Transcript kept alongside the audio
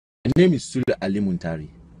My name is Sulley Muntari,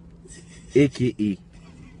 aka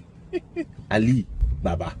Ali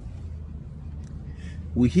Baba.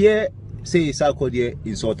 We hear say Sarkodie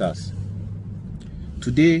insult us.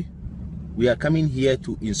 Today we are coming here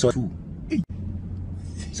to insult you.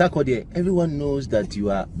 Sarkodie, everyone knows that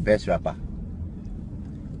you are best rapper.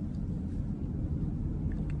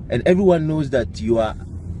 And everyone knows that you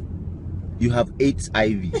have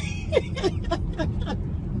HIV.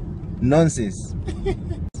 Nonsense.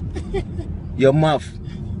 Your mouth,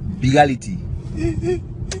 legality.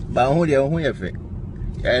 But you're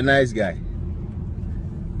a nice guy.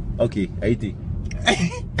 Okay, Ayitey.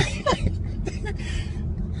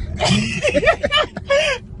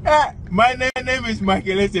 My name is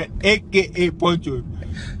Banku Essien, aka Poncho.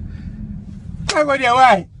 I go there,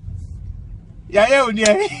 why?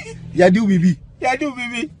 Ya do bibi.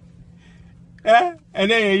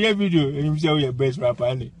 And then you video, and you say your best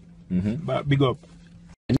rapper. But big up.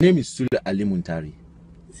 My name is Sulley Muntari,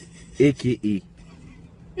 aka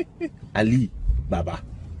Ali Baba.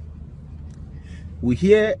 We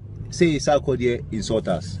hear say Sarkodie insult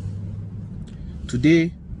us.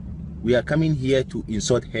 Today we are coming here to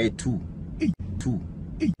insult her too.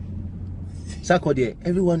 Sarkodie,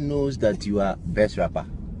 everyone knows that you are best rapper.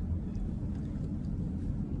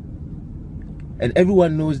 And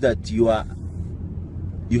everyone knows that you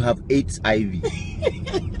have HIV.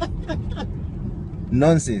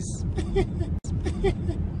 Nonsense.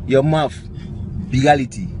 Your mouth,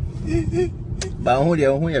 legality. But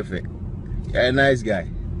you're a nice guy.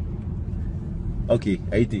 Okay,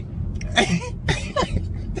 Ayitey.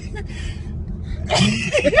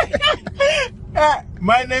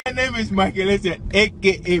 My name is Banku Essien,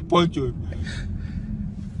 aka Poncho.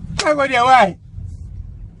 I go there, why?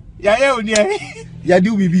 Ya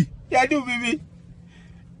do bibi.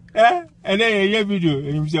 And then you video,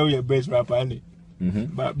 and you say your best rapper.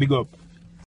 But big up.